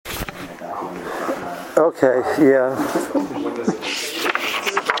Okay, yeah.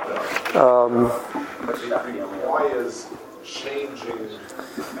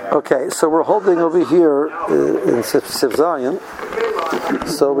 Okay, so we're holding over here in Siv Zion.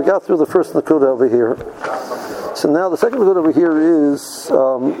 So we got through the first Nakuda over here. So now the second Nakuda over here is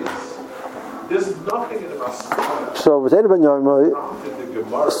there's nothing in the Masana. So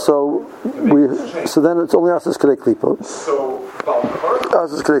then it's only Asas Kedei Klipa.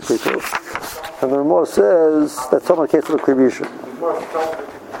 Asas Kedei Klipa. And the Ramah says that's only the case of the Klibushin.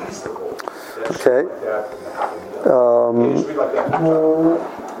 Okay.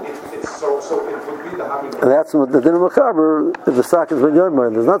 And that's the Din Makaber. If the sock is Ben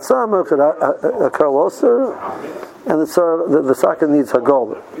Yomer, there's not Samach, a Karloser, and the sock needs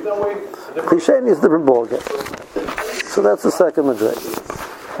Hagol. Cliche needs a different ballgame. So that's the second Madrid.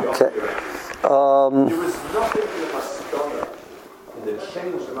 Okay. There was nothing in the Maskana, and they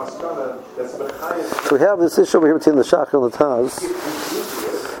changed the Maskana that's behind. So we have this issue over here between the Shach and the Taz.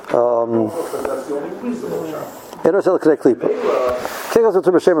 That's the only reasonable shot. Erosel Kedei Klipa. Kegos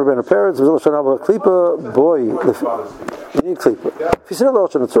to B'Shem Rabbeinu Peretz. V'zol Shanav Klipa. Boy, you need Klipa. If you see the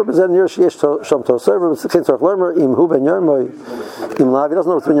Lashon, it's represented near Sheyesh Shom Toser. But it's Kein Tzarich Lermer. Im Hu Ben Yomer. Im Lav. He doesn't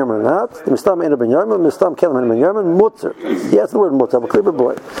know if it's Ben Yomer or not. Mistam Ena Ben Yomer. Mistam Kelim Ena Ben Yomer. Mutter. He has the word Mutter. But Klipa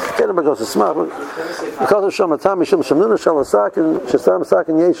boy. Kelim Bagos Smach. Because of Shom Atam Mishum Shamnuna Shalasakin Shesam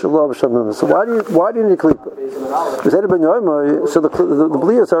Sakin Yesh Lov Shamnuna. So why do you need Klipa? Because Ena Ben Yomer. So the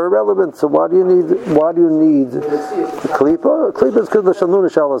blias are irrelevant. So why do you need Klipa? Klipa is because the Shamnuna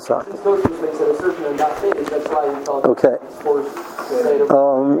Shalasak. Okay.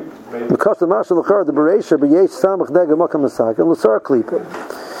 Because the Mashal Lachar the Bereisha B'Yesh Samach Nega Makam Masak and Lasar Klipa.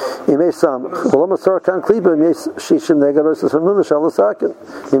 Imei Samach. V'Lama Sar Kan Klipa Imei Shishim Nega Rosh Shamnuna Shalasak.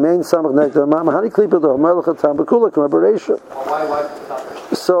 Imei Samach Nega Mahani Klipa Do Melech Tam Bekula Kama Bereisha.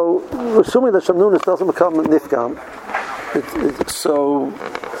 So assuming that Shamnuna doesn't become Nifgam, so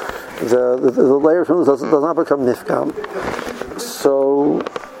the layer of Shamnuna does not become Nifgam. So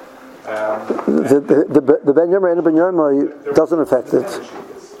the Ben Yomer and Ben Yomer doesn't affect it.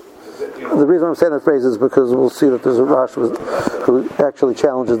 The reason I'm saying that phrase is because we'll see that there's a Rash who actually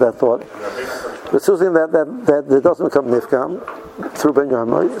challenges that thought. But supposing that it doesn't become Nifgam through Ben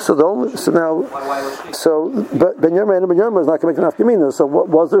Yomer. But Ben Yomer and Ben Yomer is not going to make an Afkamina. So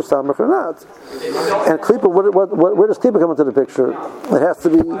was there Samach or not? And Klipa, where does Klipa come into the picture? It has to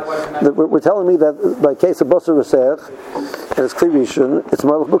be. We're telling me that by case of Basar Resech and it's Klirishon, it's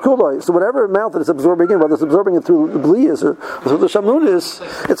Malach Bekuloi. So whatever amount that it's absorbing in, whether it's absorbing it through the Blias or through the Shamnunis,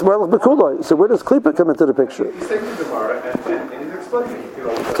 it's Malach Bekuloi. So where does Klipa come into the picture?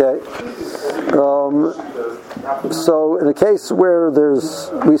 Okay. So in a case where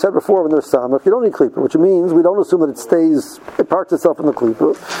we said before when there's Samach, you don't need Klipa, which means we don't assume that it parks itself in the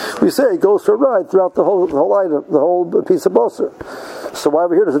Klipa. We say it goes for a ride throughout the whole item, the whole piece of Basar. So why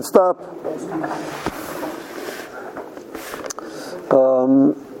over here does it stop?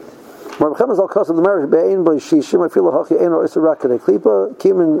 Meaning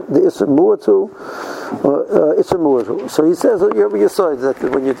the Isser Mu'atu. So he says that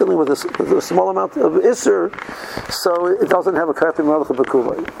when you're dealing with a small amount of Isser, so it doesn't have a Karpim Harlach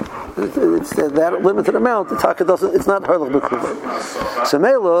B'Kulay. It's that limited amount. The Taka doesn't. It's not Harlach B'Kulay. So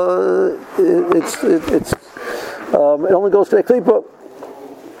Mela, it only goes to a Klipa.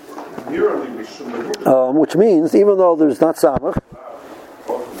 Which means even though there's not Samach,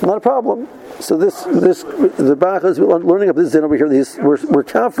 not a problem. So the Bach is learning up this din over here. We're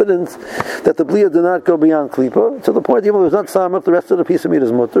confident that the Blia do not go beyond Klipa to the point even though there's not Samach, the rest of the piece of meat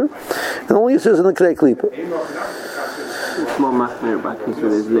is mutter, and the only use is in the Kedei Klipa. It's more machmir by case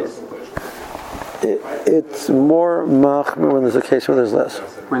where there's less. It's more machmir when there's a case where there's less.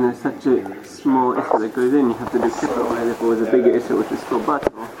 When there's such a small issue that goes in, you have to do Klipa. Whereas if it was a bigger issue which is still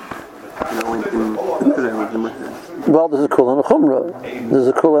battle, went in the with the mutter. Well, there's a kul and a chumrah.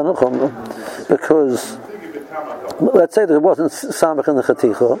 Because let's say there wasn't samach in the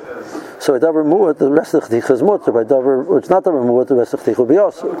chaticha, so a davar mu'at, the rest of the chaticha is mutter. By davar, or it's not davar mu'at, the rest of the chaticha will be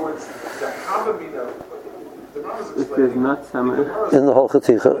also. If there's not samach in the whole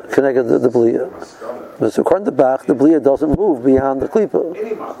chaticha, connected to the blia. But according to Bach, the blia doesn't move beyond the klipa.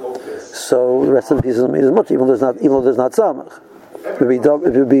 So the rest of the pieces of meat is mutter, even though there's not samach. It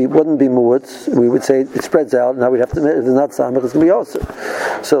wouldn't be mu'at. We would say it spreads out. Now we'd have to admit if it's not samach, it's going to be also.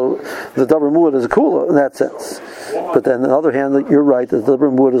 So the davar mu'at is a kula in that sense. But then on the other hand, you're right. The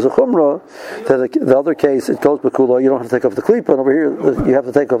davar mu'at is a chumrah. That the other case it goes b'kula. You don't have to take off the klipa. And over here you have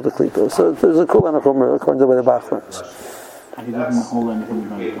to take off the klipa. So there's a kula and a chumrah according to the way the Bach learns. He doesn't hold anything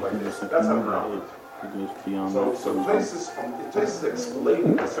about it. So places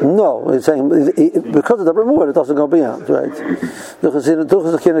explaining a certain No, it's saying because of the reward, it doesn't go beyond, right?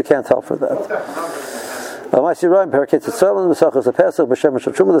 The can't help for that. I see right in Parakit Tzalin, the Sachas of Pesach, B'Shem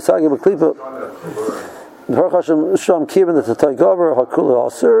Shachuma, the Sagi B'Klipa, the Baruch Sham Kivin, the Tatay Gover, Hakula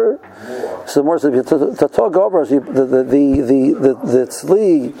Aser. So more so, the Tatay Gover, the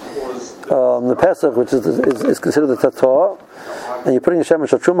Tzli, the Pesach, which is considered the Tatay, and you're putting a Shemesh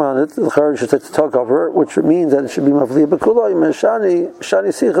Shachuma on it, the Chari should say Tatay Gover, which means that it should be Mavli B'Kulay, Shani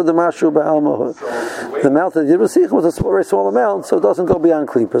Sicha, the Mashu Ba'almahu. The amount that you did with Sicha was a very small amount, so it doesn't go beyond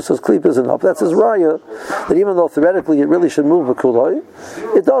Klipa. So Klipa is enough. That's his Raya, that even though theoretically it really should move B'Kulay,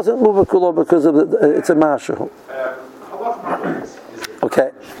 it doesn't move B'Kulay because of it's a Mashu.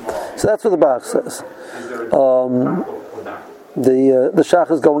 Okay, so that's what the Bach says. The Shach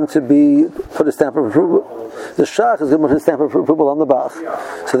is going to put a stamp of approval. The Shach is going to put a stamp of approval on the Bach.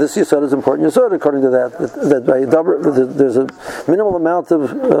 So this Yisod is important Yisod according to that by there's a minimal amount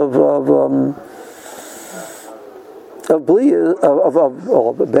of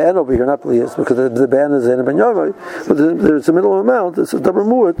ban over here, not blias, because the ban is in Ben Yavai, but there's a minimum amount. It's a double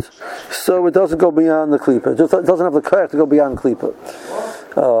mu'at, so it doesn't go beyond the klipa. It doesn't have the kayak to go beyond klipa.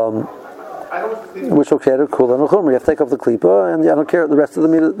 Which okay to cool and you have to take off the klipa, and I don't care the rest of the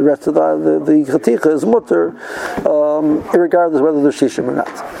chaticha is mutter, regardless of whether there's shishim or not.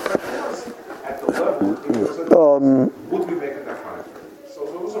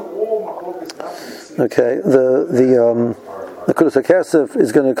 Okay, the Kudas HaKesef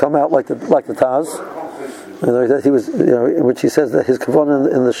is going to come out like the Taz. He was, in which he says that his kavanah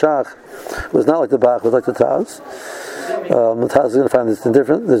in the Shach was not like the Bach, was like the Taz. The Taz is going to find this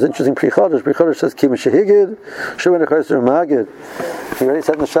different. There's interesting Pri-Chodesh. Pri-Chodesh says Kim Shehigid, Shumen Echayser Magid. He already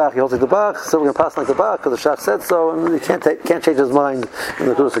said in the Shach he holds like the Bach, so we're going to pass like the Bach because the Shach said so, and he can't change his mind in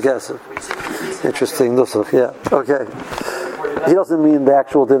the Kudas HaKesef. Interesting nusach, yeah. Okay. He doesn't mean the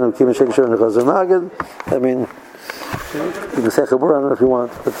actual din of Kim Shehigid, Shumen Echayser Magid. I mean, you can say Chabur on it if you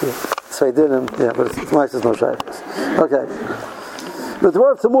want, but say din, yeah, but it's nice as no shaykhs. Okay. But the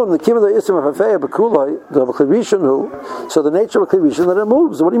word of Tamun, the Kim of the Ism of Hafeya Bekuloi, the B'Chirishanu, so the nature of B'Chirishanu that it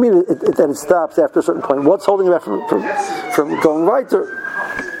moves. What do you mean that it stops after a certain point? What's holding it back from going weiter?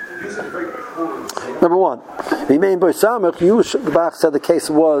 Number one, the Bach said the case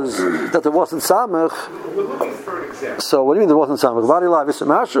was that there wasn't Samach. So what do you mean there wasn't Samach?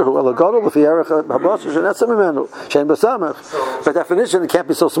 By definition, it can't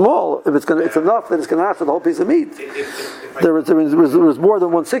be so small. If it's enough that it's going to answer the whole piece of meat. There was more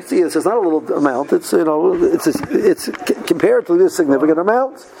than 160. It's not a little amount. It's it's comparatively a significant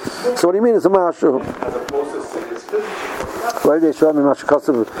amount. So what do you mean it's a mashu? Right, they show me much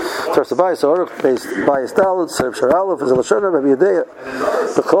custom first by so based by style serve sharalef is a lashon of yedei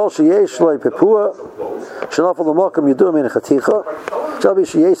the kol sheyesh loy pepua shenaf al makam yidu min khaticha shabi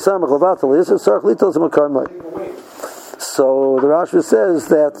sheyesh samach levatel is sarch litos makamai. So the Rashi says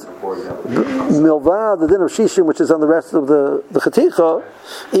that milva, the din of shishim, which is on the rest of the chaticha,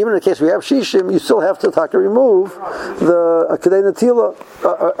 even in the case we have shishim, you still have to remove the kedei netila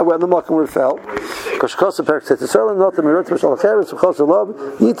when the makom were fell. Because kosa perik tzitziserlin not the mirut v'shal acheres v'kosa love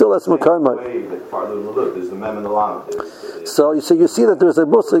yitul es makamai. So you see that there's a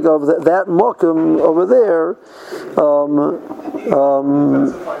musig of that makom over there.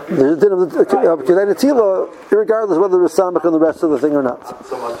 There's a din of kedei netila, regardless whether there's samach on the rest of the thing or not.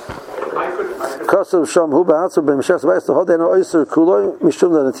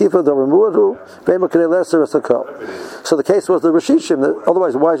 So the case was the Rashishim.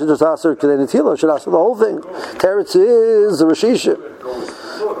 Otherwise, why should just ask her Kedei Netila? Should ask her the whole thing. Teretz is the Rashishim.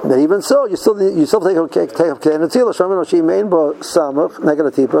 But even so, you still take up Kedei Netila. Shomino she main bo samach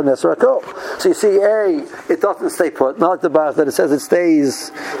negatipa nesrako. So you see, it doesn't stay put. Not like the Bach that it says it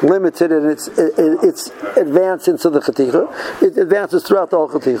stays limited and it's advanced into the chaticha. It advances throughout the whole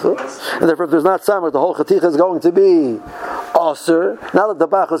chaticha, and therefore, if there's not samach, the whole chaticha is going to be aser. Now that the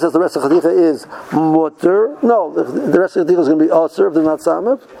Bach says the rest of the chaticha is mutter, no, the rest of the chaticha is going to be aser if there's not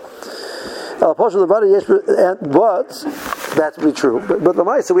samach. But that would be true. But the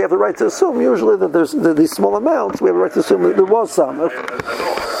Maisa, we have the right to assume usually that there's these small amounts. We have the right to assume that there was samach.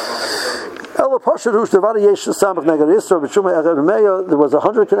 There was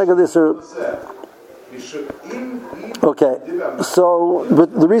 100 connected isser. Okay, so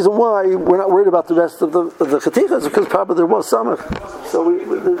but the reason why we're not worried about the rest of the chaticha is because probably there was samach. So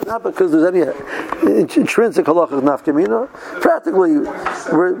not because there's any intrinsic halacha nafkamina. Practically,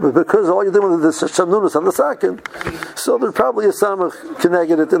 because all you're doing is the shamnunus on the second, so there probably is samach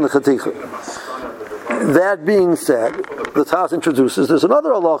connected in the chaticha. That being said, the Taz introduces there's another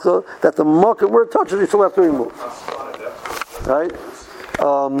halacha that the mokum where it touches you still have to remove. Right?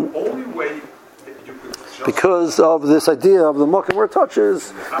 Only way that you could just Because of this idea of the mokum where it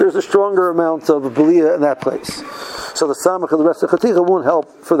touches, there's a stronger amount of belia in that place. So the samach and the rest of the chaticha won't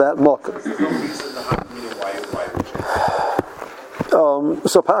help for that mokum.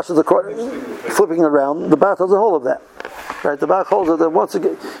 So Pasha, flipping around, the Bach holds a hold of that. Right? The Bach holds that once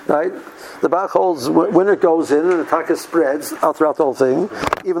again, right? The Bach holds when it goes in and the taka spreads out throughout the whole thing,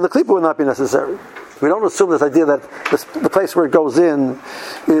 even the klipa would not be necessary. We don't assume this idea that the place where it goes in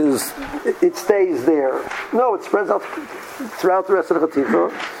it stays there. No, it spreads out throughout the rest of the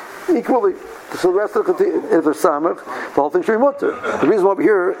chaticha equally. So the rest of the chaticha, if there's samach, the whole thing should be mutter. The reason why we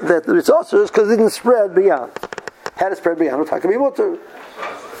hear that it's also is because it didn't spread beyond. Had it spread beyond, it can be mutter.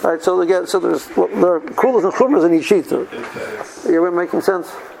 Right, so there are kulas and chumras in each shita. Are we making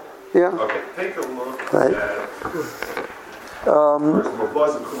sense? Yeah? okay, take a look Right. at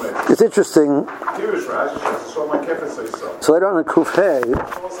It's interesting. So later on in Kuf Hey,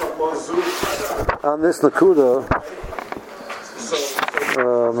 on this Nakuda,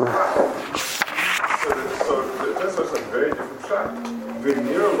 So that's a very different shot.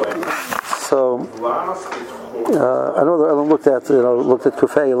 so I know that I looked at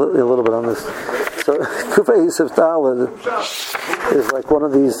Kuf Hey a little bit on this. So Kuf Hey Yisif Daled is like one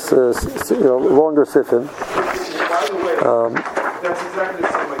of these longer sifim. By the way, that's exactly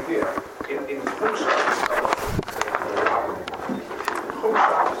the same idea. In home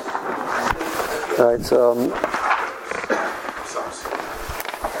shops, Right. So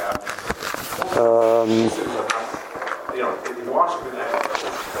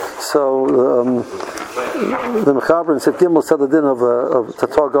the Mechaber and Sif Gimel said the din of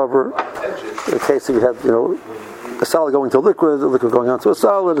Tatag over the case that you had, a solid going to a liquid going on to a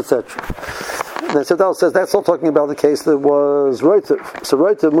solid, etc. Then Sifdal says that's all talking about the case that was Reuter. So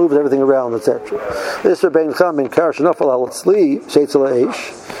Reuter moved everything around, etc. This Rebbein Cham in Karash Nafal Al Tzli Sheitzel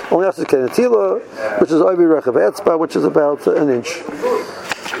Eish only after Kenetila, which is Oivi Rechav Etzba, which is about an inch.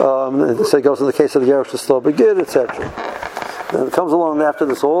 So it goes in the case of the Yerush Slow Begid, etc. And it comes along after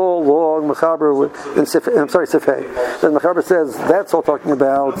this whole long Mechaber Sifhei. Then Mechaber says that's all talking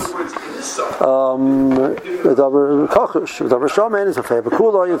about the Davar Kachush, the Davar Shaman is a Fei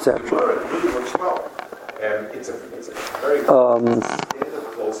Bekuloi, etc.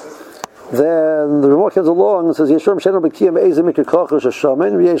 Then the Ramah comes along and says Yeshua Sheno B'Kiyam Eizem Mikra Kachush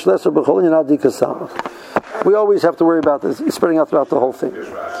Hashaman V'yesh Lesser B'Cholin Yanadi Kasamach. We always have to worry about this spreading out throughout the whole thing.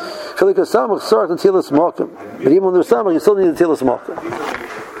 But even when there's samach, you still need the tilas makom.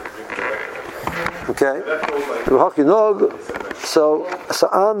 Okay? So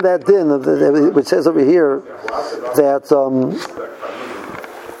on that din, which says over here that,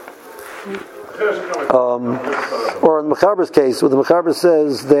 or in the Mechaber's case, where the Mechaber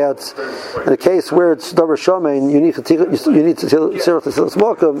says that in a case where it's davar shamein, you need to tzirach the tilas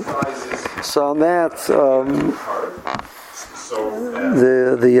makom. So on that,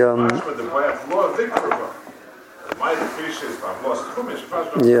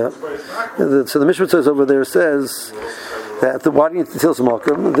 so the Mishnah says over there says that why do you need to tilas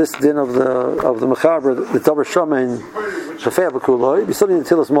makom? This din of the Mechaber, the davar shamein, shafei b'kuloi, you still need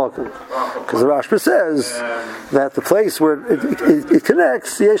to tilas makom because the Rashba says that the place where it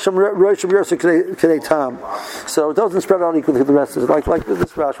connects, yesham roisham yersa kedei tam, so it doesn't spread out equally to the rest of it. Like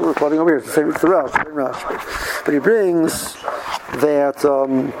this Rashba we're quoting over here, it's the same with the Rashba, but he brings that.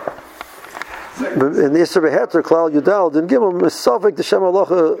 In the Isra Beheter, Klal Yudal, then give him a Safek the Shem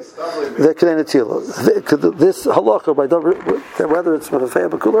Halacha that Kedei Netila. This Halacha, whether it's Mefafei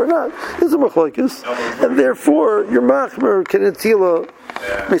Bakula or not, is a Machlokes, and therefore your Machmer Kedei Netila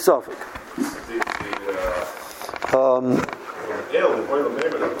Misafek.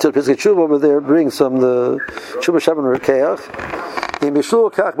 So the Pesach Tshuva over there brings some the Tshuva Shaban Rekeach. In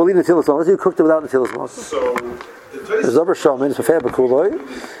Bishul Kach Balin Netilas Malach, you cooked it without Netilas Malach. There's Zabar Shaman, it's Mefei Bekuloi.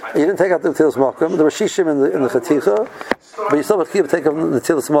 You didn't take out the Netilas Malach. There was Shishim in the Chaticha, but you still have to take out the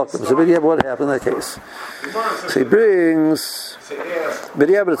Netilas Malach. So maybe what happened in that case? So he brings, but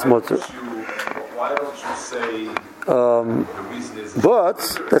it's Mutter. Why don't you say but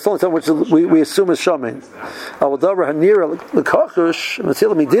that's the only time which we assume is shamin. Avodavar hanira lekachush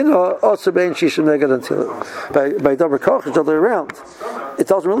matila midina also bein shishim negad until by davar kachush all the way around. It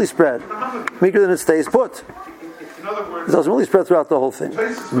doesn't really spread. Meager than it stays put. It doesn't really spread throughout the whole thing.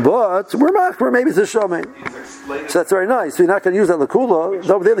 But we're machmer, maybe it's a shamin. So that's very nice. So you're not going to use that lakula.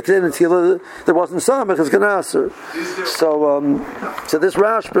 Over there, the kedei netila, there wasn't samach, it's ganaser. So this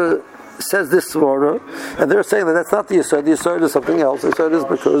Rashba says this svara, and they're saying that that's not the Yisod. The Yisod is something else. The Yisod is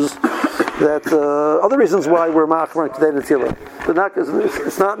because that other reasons why we're machmer and kedei netila, but not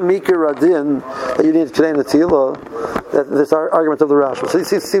it's not mikir adin that you need kedei netila. That this argument of the Rashba. So it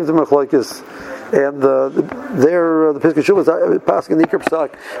seems to machlokes, and the Pesach Shuvah is passing in the Ikar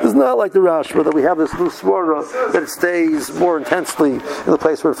Psak. It's not like the Rashba that we have this loose swara that it stays more intensely in the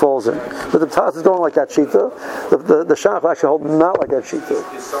place where it falls in. But the Taz is going like that shita. The Shach actually hold not like that shita.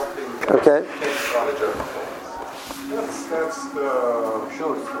 Okay.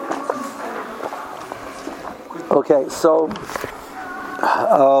 Okay, so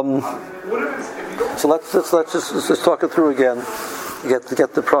let's just talk it through again. Get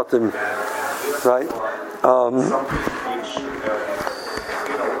the pratim right.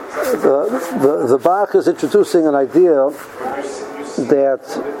 The Bach is introducing an idea that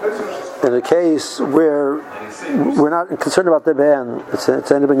in a case where we're not concerned about the ban, it's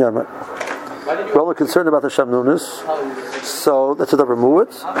any ben yarmah. We're only concerned about the shamnunis, so that's a davar mu'at.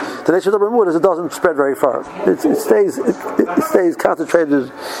 The nature of davar mu'at is it doesn't spread very far. It stays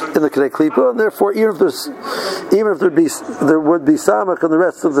concentrated in the kedei klipa, and therefore even if there would be samach and the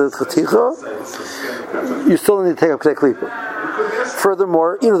rest of the chaticha, you still need to take up kedei klipa.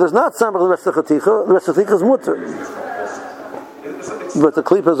 Furthermore, even if there's not samach in the rest of the chaticha, the rest of the chaticha is mutter, but the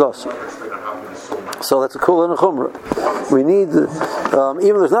klipa is also. So that's a kula and a chumrah. We need, even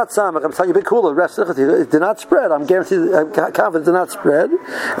if there's not samach, I'm telling you, big kula, the rest of the chaticha, it did not spread. I'm guaranteed, I'm confident it did not spread.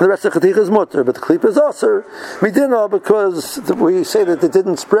 And the rest of the chaticha is mutter, but the klipa is aser. We didn't know because we say that it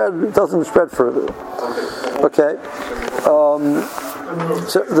didn't spread, it doesn't spread further. Okay. So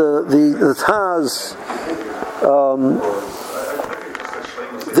the Taz,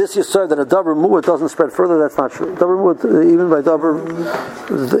 this you said that a davar mu'at doesn't spread further. That's not true. Davar mu'at, even by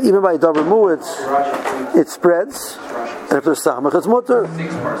davar mu'at, it spreads, and if there's samach, it's mutter.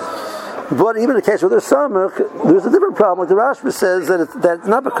 But even in the case where there's samach, there's a different problem. Like the Rashba says that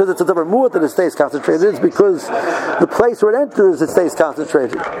not because it's a davar mu'at that it stays concentrated, it's because the place where it enters, it stays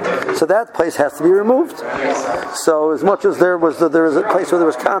concentrated. So that place has to be removed. So as much as there is a place where there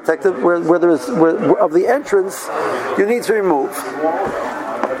was contact where of the entrance, you need to remove.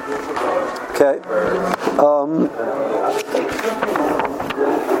 Okay.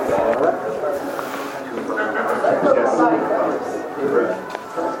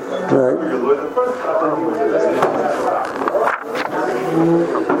 Right.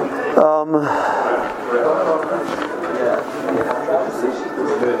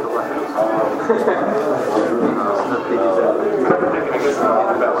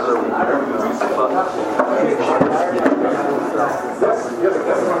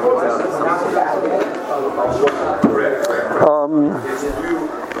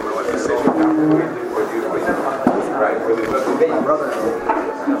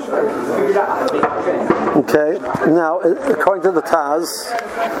 Okay, now according to the Taz,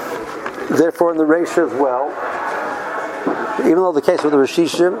 therefore in the Reisha as well, even though the case with the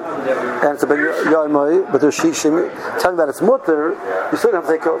Rishishim and it's a ben Yaimai, but the Rishishim talking about it's mutter, you still have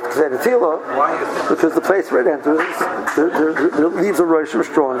to take out the Tila because the place where it enters, the leaves of Rishishim are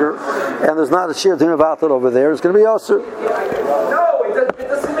stronger, and there's not a sheer din of Atat over there. It's going to be also. No, it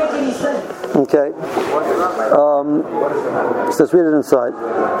doesn't make any sense. Okay. So let's read it inside.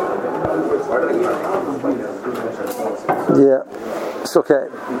 Yeah. It's okay.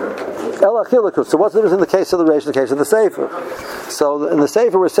 So what's the difference in the case of the Reish and the case of the Sefer? So in the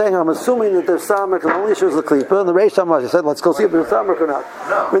Sefer we're saying, I'm assuming that there's Samach and the only issue is the Klipa, and the Reish Hamash said, let's go see if there's Samach or not.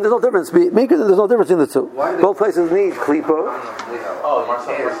 I mean, there's no difference. There's no difference in the two. Both places need Klipa,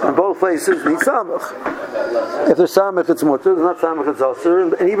 and both places need Samach. If there's Samach, it's Mutter. If there's not Samach, it's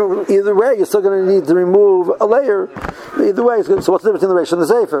Aser. And even either way, you're still going to need to remove a layer. Either way, it's good. So what's the difference in the Reish and the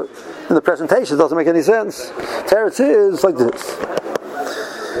Sefer? In the presentation, it doesn't make any sense. Teretz is like this.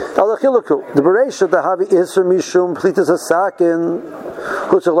 The Bereisha the Havi Isser Mishum Plitas Hasakin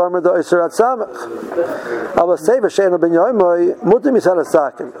Hutzach Larmer the Isser at Samach. Ava Seva Sheina Ben Yaimai Mutim Misad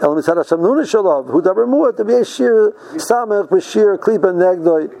Hasakin El Misad Hashamnuna Shalav Hu Dabar Muat to be a Shir Samach Bashir Klipa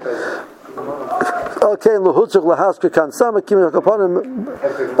Negdoid. Okay, Luhutzach Lahaska Kan Samach Kim Yakapanim.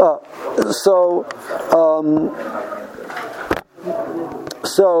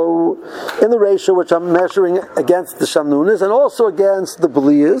 So, in the ratio which I'm measuring against the Shamnunas and also against the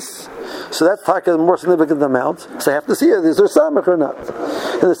Belias, so that's a more significant amount. So I have to see is there Samach or not.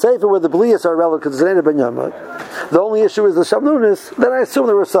 In the Sefer where the Belias are relevant, because it's Ben Yamah, the only issue is the Shamnunas, then I assume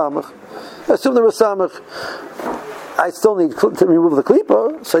there was Samach. I still need to remove the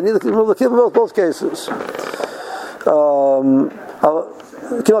Klipa, so I need to remove the Klipa in both cases.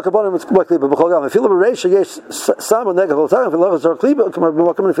 If you look at Reisha, yes, Sama Negah Time. If you look at Klipa, come on,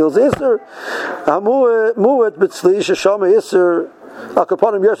 feel Isser. Mu'at B'Tzli Shama Isser Now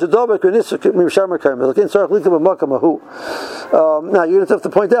you're going to have to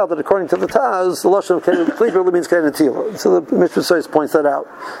point out that according to the Taz, the lashon of Kedei Klipa really means Kedei Netila. So the Mishnah Sois points that out.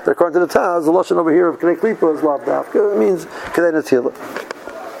 That according to the Taz, the lashon over here of Kedei Klipa is Lav Dafka. It means Kedei Netila.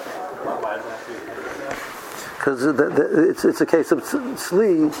 Because it's a case of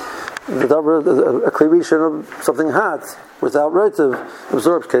tzli, a cleavation of something hot without reitiv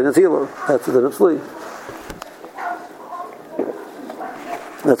absorbs Kedei Netila. That's the din of tzli.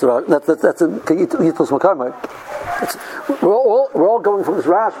 That's a Yitos Makarmai. We're all going from this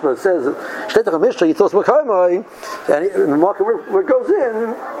Rashba. It says Shteitach HaMishra Yitos Makarmai, and in the market where it goes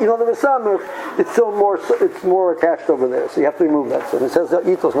in, the Mesamach, it's more attached over there, so you have to remove that. So it says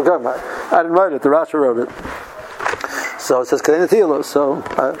Yitos Makarmai. I didn't write it. The Rashi wrote it. So it says Kedei Netila. So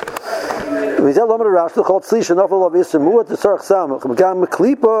and it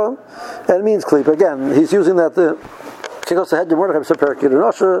means klipa. Again, he's using that. He either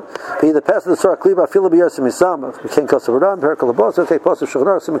passes the Surah Kliba, Fila B'Yarsim Isamach, King Kosav Aran, Perikal Abos, okay, Posav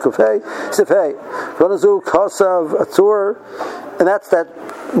Shachnar, Simikufei, Sifhei, Ronazu, Kosav, Atur, and that's that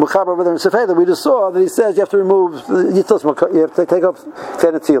Mukhab over there in Sifhei that we just saw, that he says you have to remove, you have to take off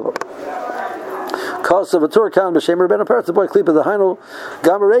Kenetilo. Kosav, Atur, Khan, B'Shem, Ben Apart, the boy Kliba, the Hainu,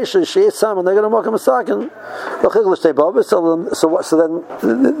 Gamaration, Shei Sam, and they're going to mock him a second. So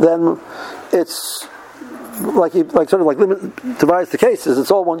then it's like divide the cases. It's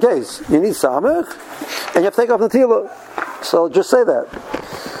all one case. You need samech, and you have to take off the tila. So just say that.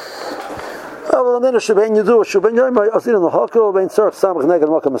 And then a sheben you do a sheben yoyim asin in the hakel bein tzarich samech neged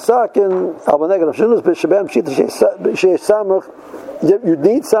makam masakin alba neged avshinus b'sheben pshita sheish samech. You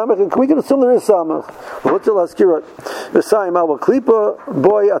need samech, and we can assume there is samech. Hotel askira v'sayim alba klipa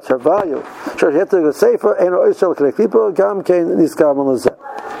boy atzarvayu. Sure, you have to go sefer and oisel klipa gam kein niskam l'zeh.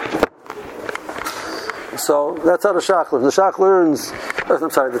 So that's how the Shach learns. The Shach learns.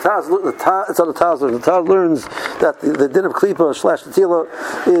 I'm sorry. It's how the Taz learns. The Taz learns that the din of klipa / netila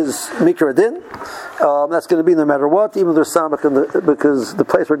is mikra din. That's going to be no matter what, even if there's samach because the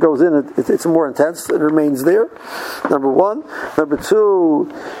place where it goes in, it's more intense. It remains there. Number one. Number two,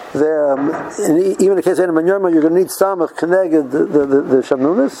 even in the case of Ben Yarma, you're going to need samach connected the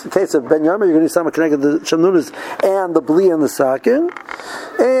shamnunas. In the case of Ben Yarma, you're going to need samach connected the shamnunas and the bli and the sakin.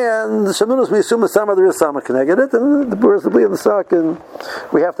 And the shamnunas, we assume the samach there is samach connected it, and whereas the bli and the sakin,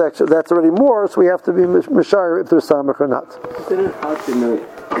 we have to actually, that's already more, so we have to be mishayir if there's samach or not. Isn't it hard to know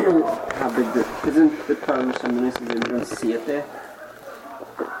how big isn't the term shamnunas is we don't see it there?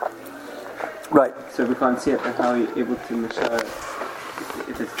 Right. So if we can't see it, then how are you able to mishayir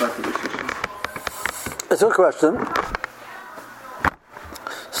if it's part of the shishim? It's a good question.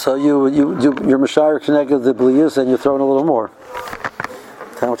 So you're mishayir connected the bliyus and you throw in a little more.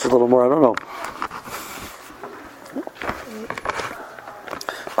 How much is a little more? I don't know.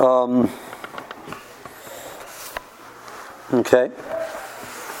 Okay.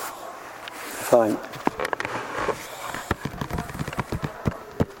 Fine.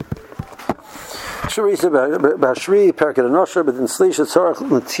 Bashri Perked Anosher, but in Slish Tzarach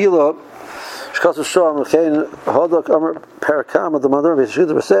Netila Shkasu Shom Lechein Hodok Amr Perakam the Mother Veshud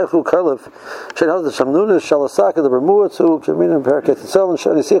Besechu Kalif Shein Hodok Shamnunas Shalasaka the Bermuat who Kamin and Perked Tzel and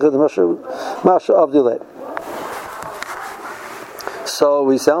Shani Sikha the Masha Avdilay. So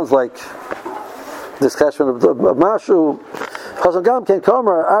he sounds like this question of Mashu. Chazagam can come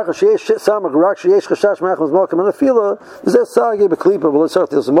or Arch Yesh Samach Rak Yesh Chashash Machmas Malkim and Afila. Is that Sagi Beklipa? Well, let's start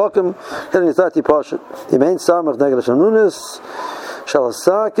this Malkim. Then it's Ati Pashat. The main Samach Negel Shanunis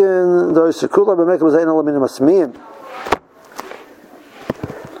Shalasakin. There is Sekula Bemek was Ein Alamin Masmiyim.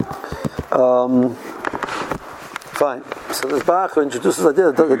 Fine. So this Bach introduces the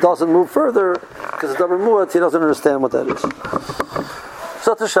idea that it doesn't move further because it's Davar Muat. He doesn't understand what that is.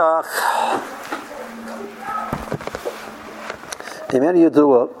 So the Shach. Amen.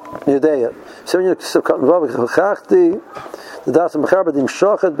 Yudua, Yudea. So when you chachti, the das mechabedim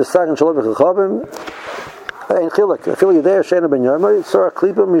shochet besagen shalom v'chachavim. Ein chilek. I feel Yudea sheina ben Yarmai. Sorah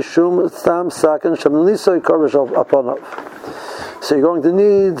klipa mishum tam saken shamnunisoy korish aponav. So you're going to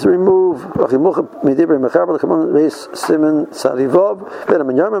need to remove achimucha midibri mechaber l'chamon reis simen sarivov. Ben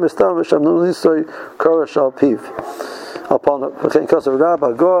ben Yarmai mistam shamnunisoy korish al piv. Aponav. V'chein kosav rab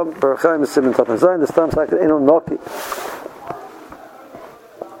agom b'rachayim simen tapanzayin. The tam saken eno noki.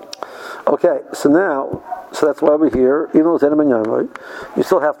 Okay, so that's why we're here. Even though it's Enem and Yamai, you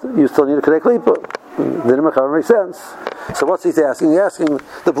still need a Kedei Klipa. The Enem makes sense. So what's he asking? He's asking,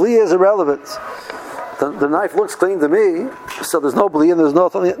 the Bli is irrelevant. the knife looks clean to me, so there's no bli and there's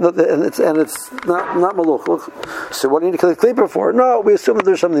nothing, and it's not maluch. So what do you need to klipa for? No, we assume that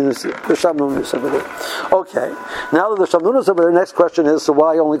there's shamnunus over there. Okay, now that there's shamnunus over there, next question is: so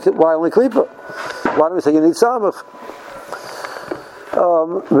why only klipa? Why don't we say you need samach?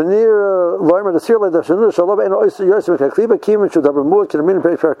 Venir loimer the sirle the shamnunus shalom and oyster yosef klipa kimin should have removed kiramin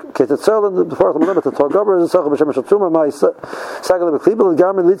paper ketetzelen the fourth limit to talk over the sach b'shem shatzuma my sagal klipa the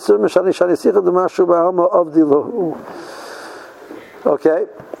garment litzur mishani shani sicha the mashu ba'alma of the lahu. Okay.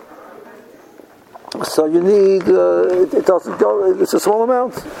 So you need, it doesn't go, it's a small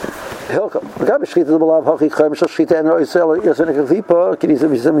amount. Hilka. Gabi shchita the balav hachi chayim shal shchita and oisel yasenik klipa kinisa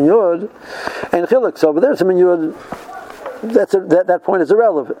v'sem yud and chilek. So over there, some yud. That point is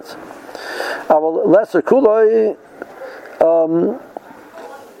irrelevant. Our lesser kuloi,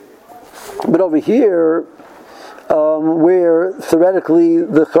 but over here, where theoretically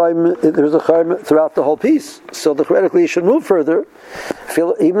there's a chaim throughout the whole piece, so theoretically it should move further.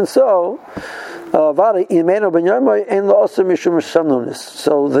 Even so. So the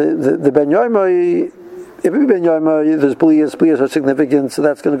ben yoimai, if it ben yoimai, there's bliyas are significant, so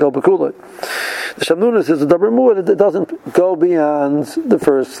that's going to go b'kulot. The shamnunis is a double muad; it doesn't go beyond the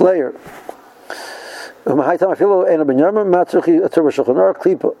first layer.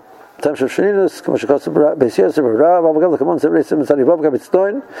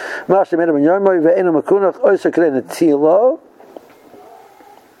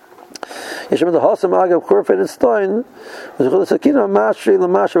 Yeshem the Hasam Agav Kurfet and Stein, Sakina Mashri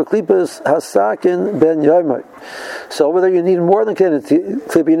Lamashra Klipas Hasakin Ben Yoimai. So over there you need more than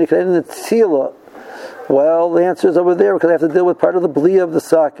Klipa, you need the Tila. Well, the answer is over there because I have to deal with part of the Bli of the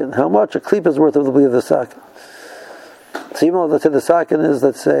Sakin. How much a Klipa is worth of the Bli of the Sakin? So even though let's say the Sakin is,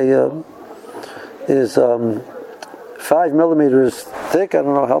 let's say, is 5 millimeters thick, I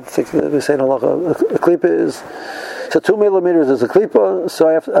don't know how thick we say in halacha a Klipa is. So 2 millimeters is a klipa, so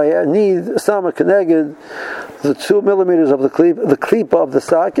I need sama keneged the 2 millimeters of the klipa of the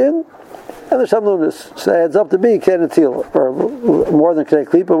sakin, and the shamnunus. So it adds up to be kenetila, or more than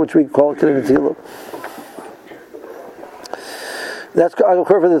klipa, which we call kenetila. That's I'll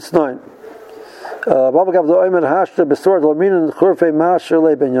cover this 9. Baba gav the oimer hashta besor dolminin churfe masher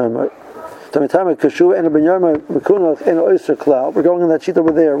le ben yomer. We're going in that sheet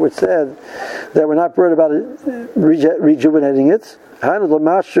over there, which said that we're not worried about it rejuvenating it. Fine.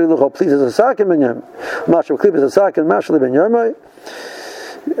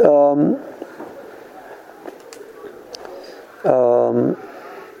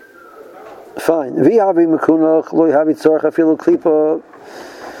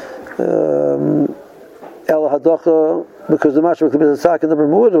 Because the masha b'klipis hasakin the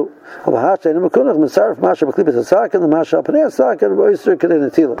bermudu of hasha and mekunach misarif masha b'klipis hasakin the masha apnei hasakin v'oister kedei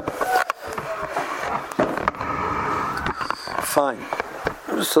netila. Fine.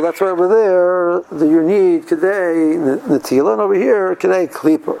 So that's why over there you need kedei netila, and over here kedei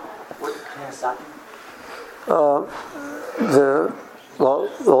klipa.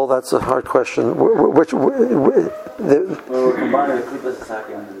 Well, that's a hard question. We're combining the klipis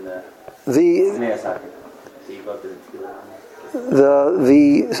hasakin and the hasakin.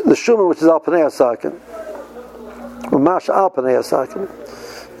 The shuman, which is al panei hasakin, mash al panei hasakin,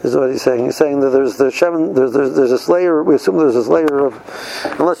 is what he's saying. He's saying that there's this layer. We assume there's this layer of,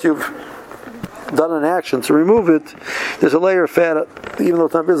 unless you've done an action to remove it, there's a layer of fat. Even though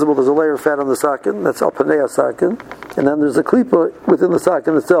it's not visible, there's a layer of fat on the sakin. That's al panei hasakin, and then there's a klipa within the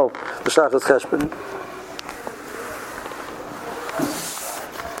sakin itself, the shachas cheshbon.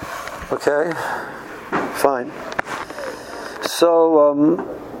 Okay. Fine. So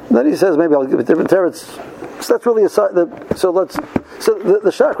then he says maybe I'll give it different teretz. So that's really the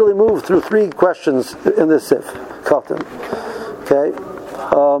shach really moved through 3 questions in this sif katan. Okay.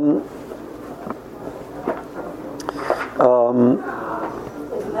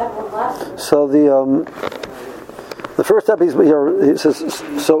 So the first step he says.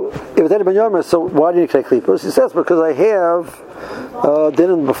 So if it's ben yomer, so why do you take klipos? He says because I have.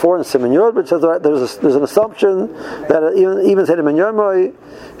 Didn't before in Siman Yod, which says that there's an assumption that even said in Yomoy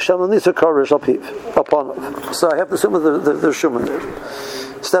Shalonisa Korish Alpiv upon it. So I have to assume that there's Shuman there.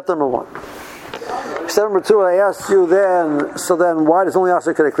 Step number 1. Step number 2, I asked you then. So then, why does only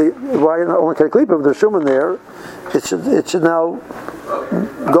Asa Kedekli? Why only Kedekli? If there's Shuman there, it should now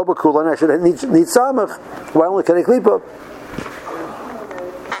go Bakula, and I should need Samach. Why only Kedekli?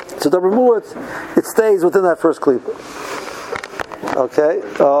 So the remove it stays within that first klipa. Okay.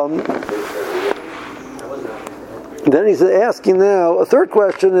 Then he's asking now. A third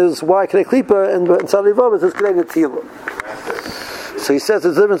question is why Kedei Klipa and Tzadi Vav is Kedei Netila. So he says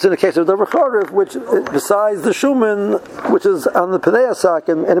there's a difference in the case of Davar Chorev, which besides the Shuman, which is on the Pnei Sack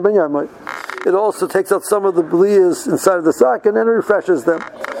and Ben Yarmai, it also takes out some of the bliyas inside of the sack and then it refreshes them.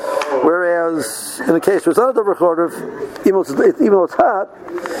 Whereas in the case where it's not a Davar Chorev, even though it's hot,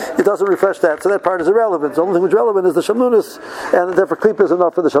 it doesn't refresh that. So that part is irrelevant. The only thing which is relevant is the Shamnunis, and therefore Klipa is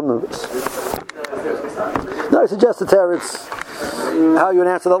enough for the Shamnunis. Now I suggest to Teretz how you would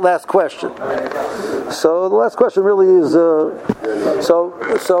answer that last question. So the last question really is so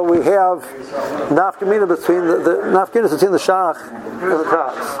we have nafkamina between the nafkamina between the shach and the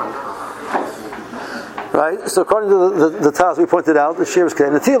taz, right? So according to the taz we pointed out, the shir is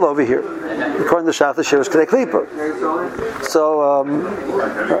kedei netila over here. According to the shach, the shir is kedei klipa. So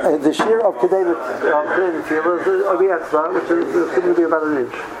the shir of kedei netila is a viatzah, which is going to be about an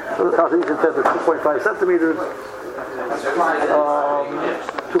inch. So the taz said that 2.5 centimeters.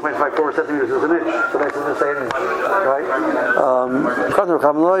 2.54 centimeters is an inch, so that's the same inch, right? According to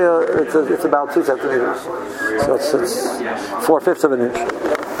Kamaloya, it's about 2 centimeters, so it's 4/5 of an inch.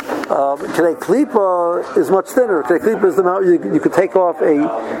 Kedei klipa is much thinner. Kedei klipa is the amount you could take off a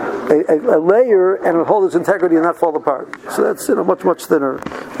layer and it would hold its integrity and not fall apart. So that's much thinner.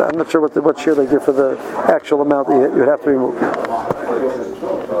 I'm not sure what shear they give for the actual amount that you would have to remove.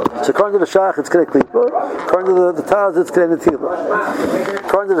 So according to the shach, it's kedei klipa. According to the taz, it's kedei netila.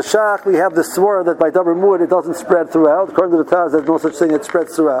 According to the shach, we have the svara that by davar muad it doesn't spread throughout. According to the taz, there's no such thing; it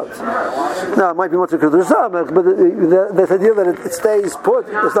spreads throughout. Now it might be much because there's samach, but the idea that it stays put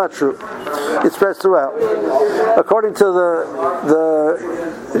is not true. It spreads throughout. According to the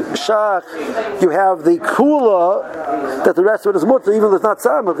shach, you have the kula that the rest of it is mutter, even though it's not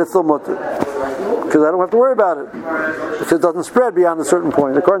samach, it's still mutter. Because I don't have to worry about it. If it doesn't spread beyond a certain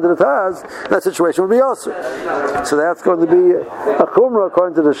point. According to the Taz, that situation would be also. So that's going to be a chumrah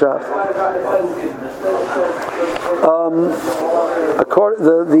according to the Shach.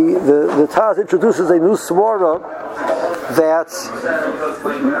 The Taz introduces a new svara that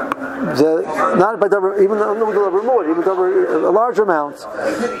not by double, even a large amount.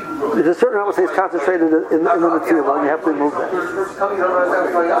 There's a certain amount is concentrated in the material, and you have to remove that.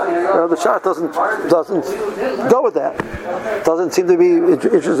 The shach doesn't go with that. Doesn't seem to be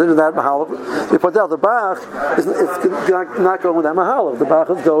interested in that mahalav. We point out the Bach is not going with that mahalav. The Bach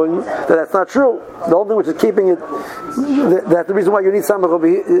is going that's not true. The only thing which is keeping it that the reason why you need samach over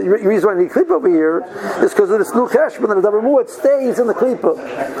here, the reason why you need klipa over here is because of this new cheshbon and the davar muad stays in the klipa.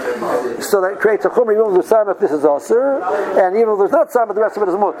 So that creates a chumrah. Even though there's samach, this is aser, and even though there's not samach, the rest of it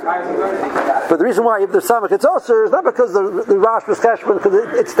is mutter. But the reason why if there's samach, it's aser is not because the rash was cheshbon because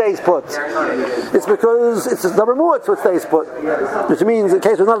it stays put. It's because it's davar muad, so it stays put. Which means in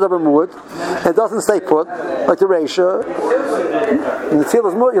case there's not davar muad, it doesn't stay put like the reisha. And the seal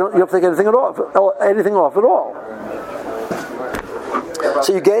is muad. You don't have to take anything off at all.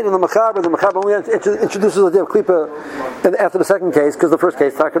 So you gain in the Mechaber. The Mechaber only introduces the idea of klipa after the second case, because the first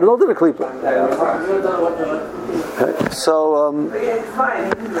case Taka no did a klipa. Okay. So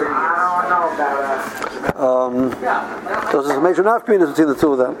there's a major nafkamina between the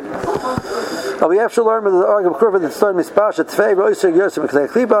two of them. We have to learn the argument that the start mispasha tvei roisig yosem k'nei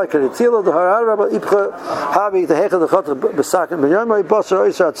klipa k'nitila the hararaba ipcha habi the hechad the chot b'sakim b'yamai basar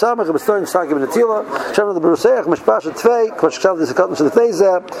oisar atzamach b'start b'sakim b'nitila shem the b'ruseich mispasha tvei k'vash k'shav the sekat the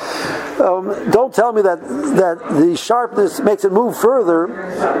teiza. Don't tell me that the sharpness makes it move further.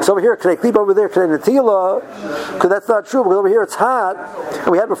 So over here k'nei klipa, over there k'nei nitila, because that's not true. Because over here it's hot,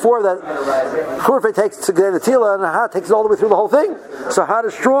 and we had before that churfe takes to k'nei nitila and hot takes it all the way through the whole thing. So hot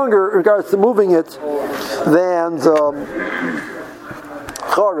is stronger in regards to moving it than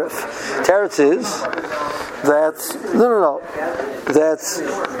Chorif. Teretz is that no. That's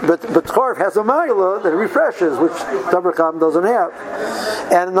but Chorif has a ma'ila that refreshes, which Davar Cham doesn't have,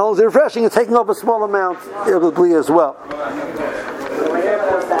 and not only refreshing, it's taking off a small amount of the bli as well.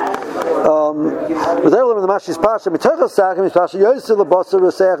 But there the mashis pasha mitachas sakim is pasha yosel the basar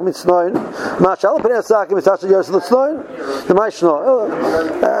resech mitznoin mashal pnei sakim is pasha yosel mitznoin the mashno.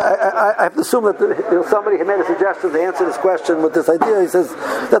 I have to assume that somebody had made a suggestion to answer this question with this idea. He says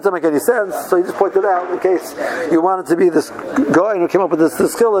that doesn't make any sense, so he just pointed out in case you wanted to be this guy who came up with this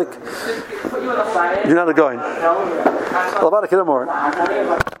chilik. You're not a guy. Labara kedamor.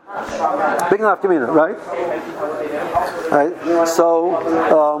 Big enough kamina, right? Right. So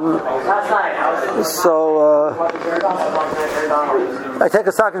I take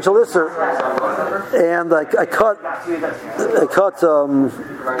a sock and shalisser, and I cut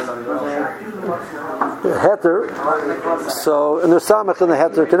heter. So and there's samach in the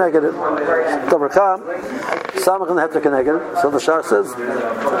heter connected. Davar Cham, samach in the heter connected. So the shach says,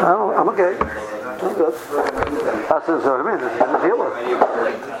 "I'm okay." Good. That's what I mean. It's a dealer.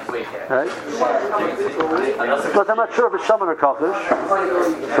 Right? But I'm not sure if it's shaman or kachish.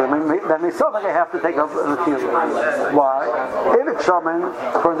 So that may sound like I have to take up the dealer. Why? If it's shaman,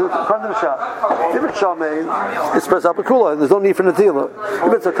 according to the shah, if it's shaman, it spreads out bekula, and there's no need for the dealer.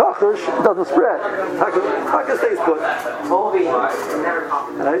 If it's a kachish, it doesn't spread. How can stays put?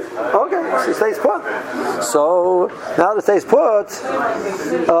 Right? Okay, so it stays put. So now that it stays put,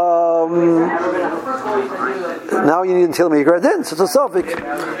 now you need to tell me you're in. So it's a suffix.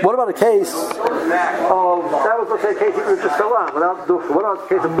 What about a case of that was, let's say, a case you just fell on without ducha? What about a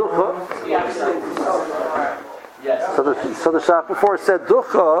case of ducha? So the shach before said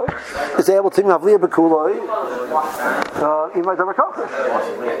ducha is able to mavliya bekuloi in my davar.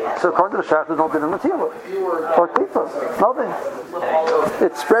 So according to the shach, there's no din in matila or klipa, nothing.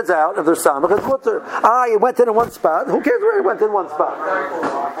 It spreads out. If there's samach, it's mutter. It went in one spot. Who cares where it went in one spot?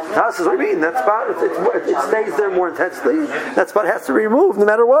 That's what I mean. That spot it stays there more intensely. That spot has to be removed no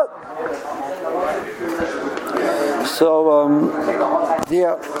matter what. So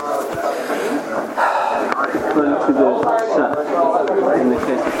yeah. According to the shah, in the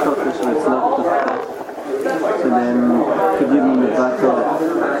case of Kodesh, when it's not just that, so then could you be mevatel?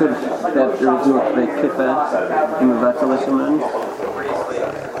 Could that result be kippah in mevatel shaman?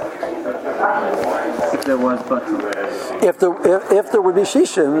 If there was batel. If there would be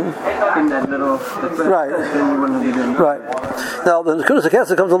shishim in that little right, then you wouldn't be doing right. Now the Nekudas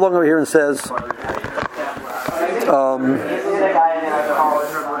HaKesed comes along over here and says.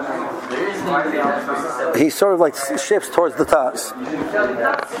 He sort of like shifts towards the Taz.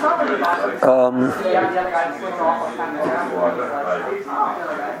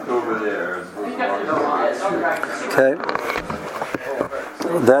 Okay.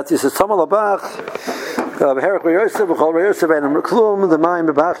 That is a Tamal Abach. So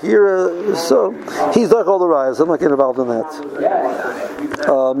he's like all the rayas. I'm not getting involved in that.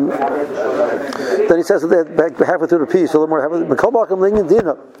 Then he says that halfway through the piece, a little more.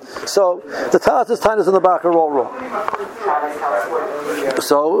 So the Taz's tainas in the back are all wrong.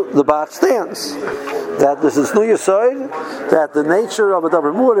 So the back stands that this is new yesod, that the nature of a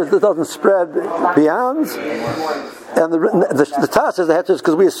davar muad is that it doesn't spread beyond. And the Taz says the heter is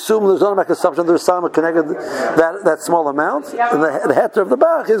because we assume there's no assumption there's some connected that small amount, and the heter of the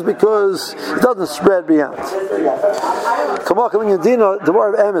Bach is because it doesn't spread beyond. The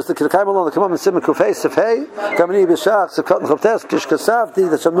word of emes the Kirkaim alone the Kamam Simon Kufay Sefay Kamini Bishach Sekat Nchoptes Kish Kasavti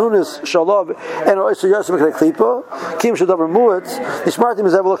the Shamunis Shalov and Oyster Yosem Klipo Kim Shadavar Muetz Nishmartim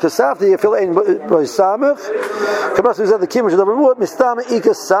is Evel Kasavti Yafil Ein Boy Samech Kabas is the Kim Shadavar Muet Mistama Ika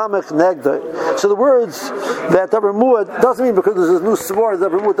Samech Negdai. So the words that Davar Muad doesn't mean because there's a new swar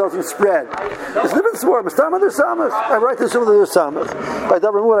that Davar Muad doesn't spread. It's different swar. Mistama there's Samech. I write to some of their Samech. By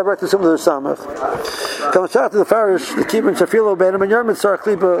Davar Muad I write to some of their Samech. Kamachat to the Farish the Kibrin Shafilo Benim and Yermin Sar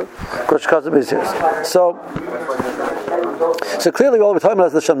Klipa Kosh Kazim is his. So clearly all we're talking about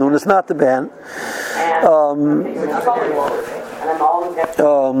is the Shamnun. It's not the ban.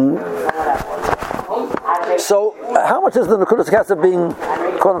 So how much is the Nekudas HaKesed being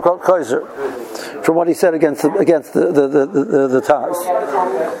quote unquote kaiser from what he said against the Taz?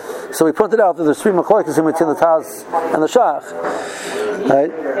 So we pointed out that there's three machlokes in between the Taz and the Shach,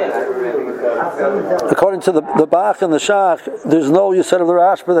 right? According to the Bach and the Shach, there's no yesod of the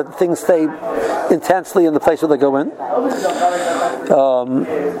Rashba that things stay intensely in the place where they go in.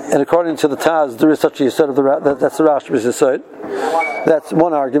 And according to the Taz, there is such a yesod of that's the Rashba's yesod. That's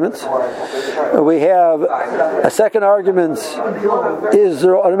one argument. We have a second argument: is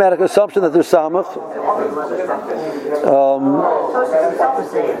there automatic assumption that there's samach?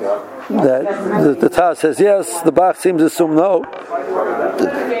 That the Taz says yes, the Bach seems to assume no.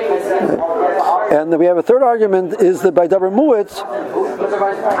 And then we have a third argument: is that by davar muad,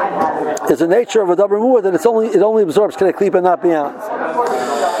 it's the nature of a davar muad that it only absorbs kinei klipa and not beyond.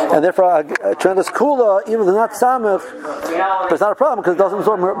 And therefore, tremendous kula, even though not samach, but it's not a problem because it doesn't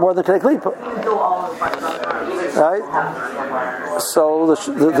absorb more than kinei klipa. Right? So the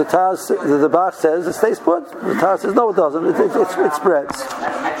Taz, the Bach says it stays put. The Taz says no, it doesn't. It spreads.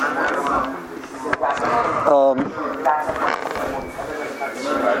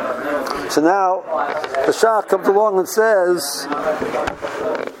 So now the Shach comes along and says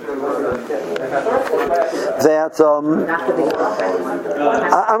that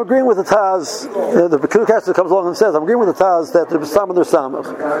I'm agreeing with the Taz. The Nekudas HaKesed comes along and says I'm agreeing with the Taz that there's some and there's samach.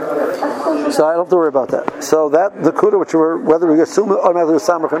 So I don't have to worry about that. So that the Kuda, whether we assume automatically there's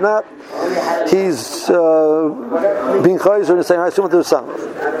samach or not, he's being chayzer and saying I assume that there's samach.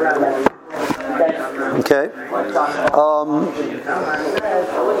 Okay.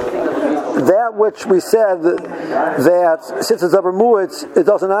 that which we said that since it's over mu'it, it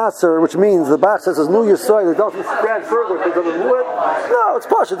doesn't answer, which means the Bach says nu yisoid, it doesn't spread further because over mu'it. No, it's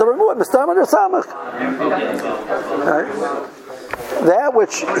posh. It's over mu'it. Mistamar or samach. Right? That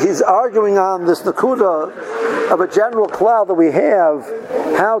which he's arguing on, this nakuda of a general cloud that we have,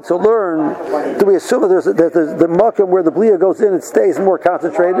 how to learn, do we assume that there's the makom where the blia goes in, it stays more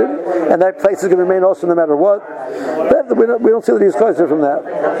concentrated, and that place is going to remain also no matter what? We don't see that he was closer from that.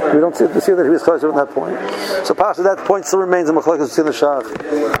 We don't see that he was closer from that point. So Pasha, that point still remains in Machlokes in the Shach.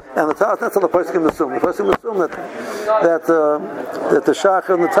 And the Taz, that's how the person can assume. The person can assume that the Shach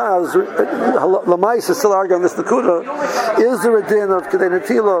and the Taz, Lamais is still arguing this nakuda, is there a din of Kedei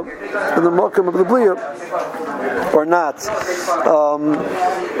Netila in the makom of the blia or not?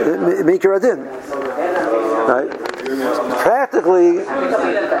 Mikra din, right? Practically,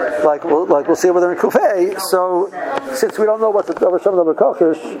 like we'll see whether in Kufay. So, since we don't know what the Davar Shemon Davar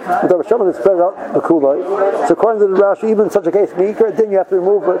Kochish, the Davar Shemon is spread out the Kulai. So, according to the Rashi, even in such a case, Mikra din, you have to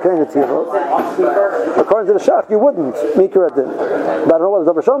remove Kedei Netila. According to the Shach, you wouldn't Mikra din. But I don't know what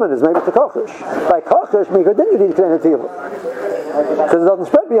the Davar Shemon is. Maybe it's the Kochish. By Kochish, Mikra din, you need Kedei Netila. Because it doesn't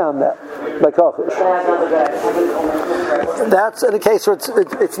spread beyond that by kochush. That's in a case where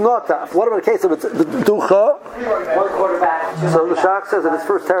it's not tough. What about a case of it's ducha? So the Shach says in his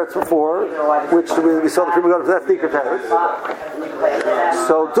first teretz before, which we saw the prima that's deeper teretz.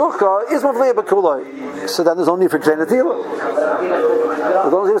 So ducha is mavliya b'kuloi. So then there's no need for Kedei Netila.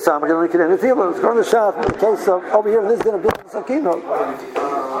 As long as you're samach, you don't need Kedei Netila. It's going to the Shach in the case of over here in this din of ducha sakino.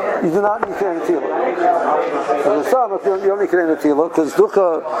 You do not need Kedei Netila. So the samach, you don't need Kedei Netila because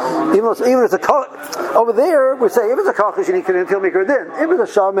ducha, even if it's a over there, we say if it's a kochish, you need Kedei Netila mikra din. If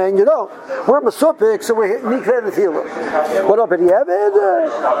it's a shaman, you don't. We're masupik, so we need Kedei Netila. What up at Yeved?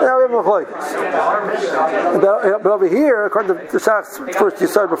 Now we have machlokes. But over here, according to the Shach's first you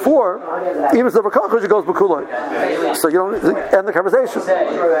started before, even if it's a kochish, it goes b'kuloi. So you don't end the conversation.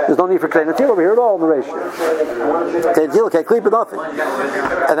 There's no need for Kedei Netila over here at all in the ratio. Kedei Netila can't clean but nothing.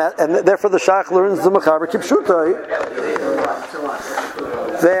 And therefore the Shach learns the Mechaber Kipshutai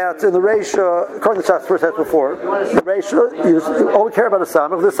that in the ratio, according to the Shach's first text before, the ratio, you only care about a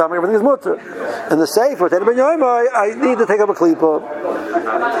samach, with the samach everything is mutter. And the sefer, I need to take up a klipa.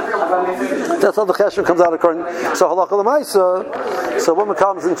 That's how the cheshire comes out according. So halakha l'maisa. So a woman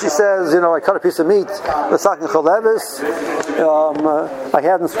comes and she says, I cut a piece of meat, the sakin chalevis. I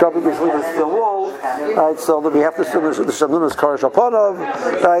hadn't scrubbed it recently with the wool. Right, so that we have to assume the shamnun is karish aponov.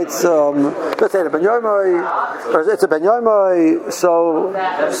 Right, let's say it's a ben yoimai. So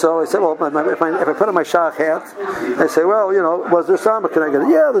I said, well, if I put on my shach hat, I say, well, was there samach? Can I get it?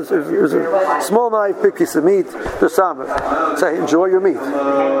 Yeah, there's a small knife, big piece of meat. There's samach. Say, enjoy your meat.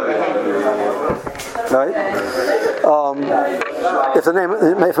 Right? If the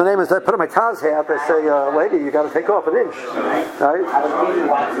name is I put on my Taz hat, I say, lady, you got to take off an inch. Right?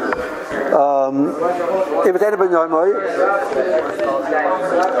 If it's anybody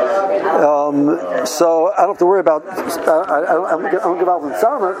so I don't have to worry about. I don't give out in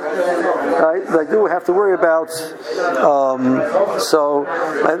samach, right? But I do have to worry about. So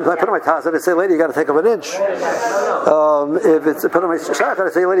if I put on my Taz hat, I say, lady, you got to take off an inch. If it's put on my shach, I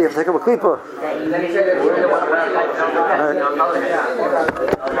say, lady, you have to take off a klipa. Right.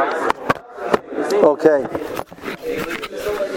 Okay.